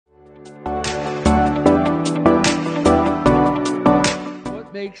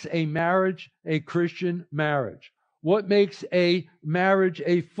makes a marriage a Christian marriage? What makes a marriage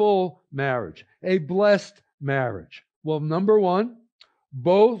a full marriage, a blessed marriage? Well, number one,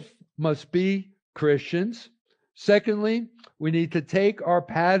 both must be Christians. Secondly, we need to take our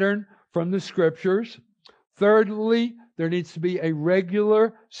pattern from the scriptures. Thirdly, there needs to be a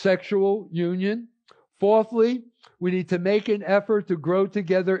regular sexual union. Fourthly, we need to make an effort to grow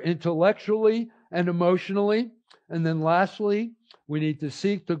together intellectually and emotionally. And then lastly, we need to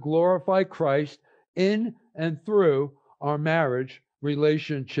seek to glorify Christ in and through our marriage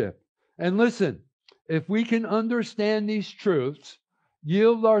relationship. And listen, if we can understand these truths,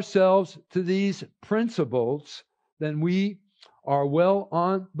 yield ourselves to these principles, then we are well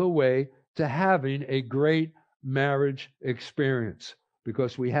on the way to having a great marriage experience,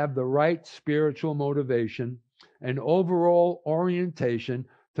 because we have the right spiritual motivation and overall orientation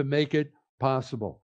to make it possible.